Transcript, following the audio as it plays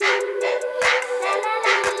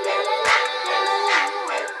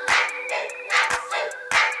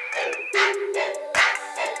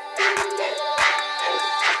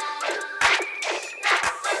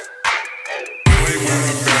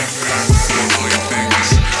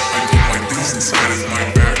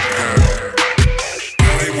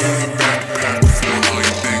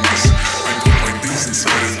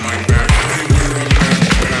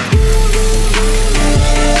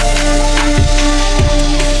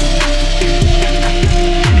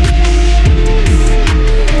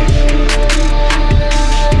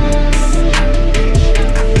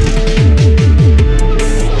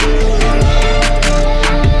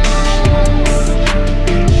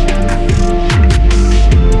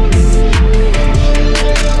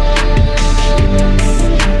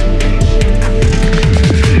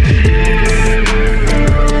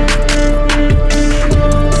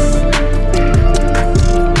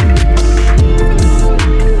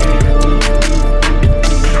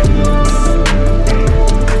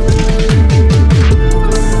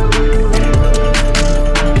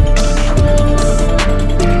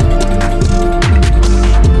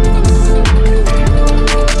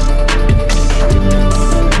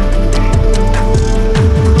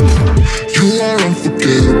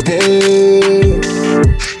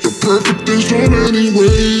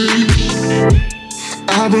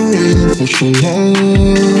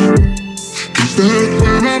alone. Instead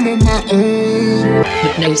when I'm on my own.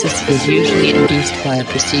 Hypnosis is usually induced by a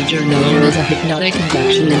procedure known as a hypnotic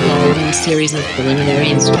induction involving a series of preliminary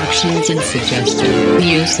instructions and suggestion. The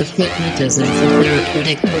use of hypnotism for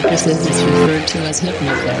therapeutic purposes is referred to as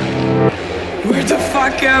hypnotherapy. Where the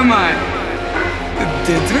fuck am I?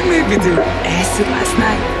 Did we maybe do acid last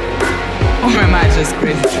night? Or am I just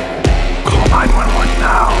crazy? Call 911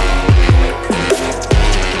 now.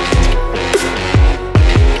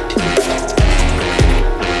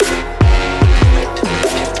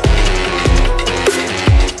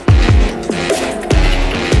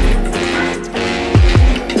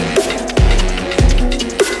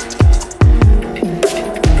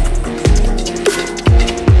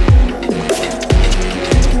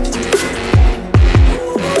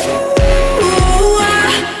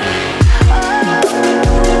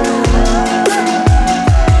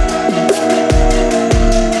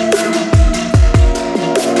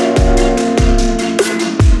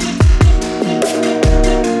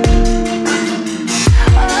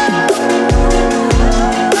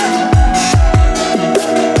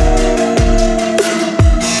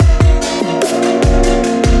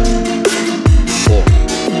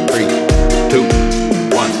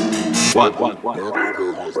 One.